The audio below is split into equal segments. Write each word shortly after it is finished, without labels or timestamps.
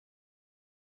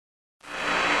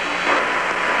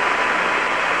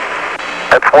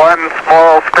It's one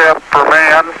small step for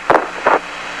man,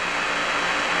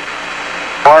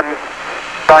 one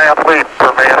giant leap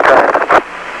for mankind.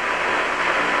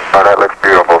 Oh, that looks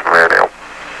beautiful from here, Neil.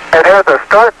 It has a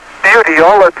stark beauty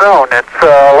all its own. It's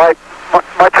like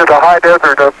much of the high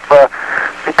desert of the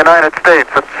United States.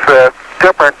 It's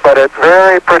different, but it's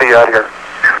very pretty out here.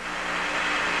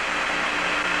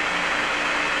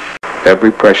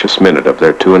 Every precious minute of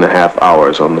their 2.5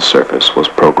 hours on the surface was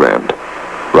programmed.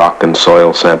 Rock and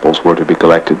soil samples were to be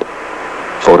collected,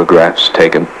 photographs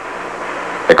taken,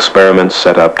 experiments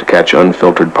set up to catch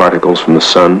unfiltered particles from the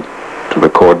sun, to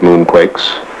record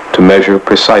moonquakes, to measure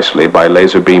precisely by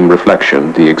laser beam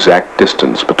reflection the exact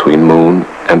distance between Moon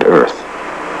and Earth.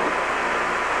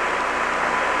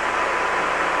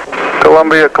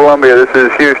 Columbia, this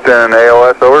is Houston,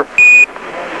 AOS, over.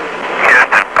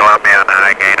 Houston, Columbia, on the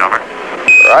high gain, over.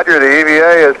 Roger, the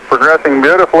EVA is progressing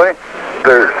beautifully.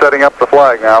 They're setting up the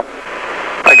flag now.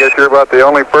 I guess you're about the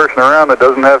only person around that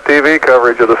doesn't have TV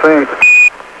coverage of the scene.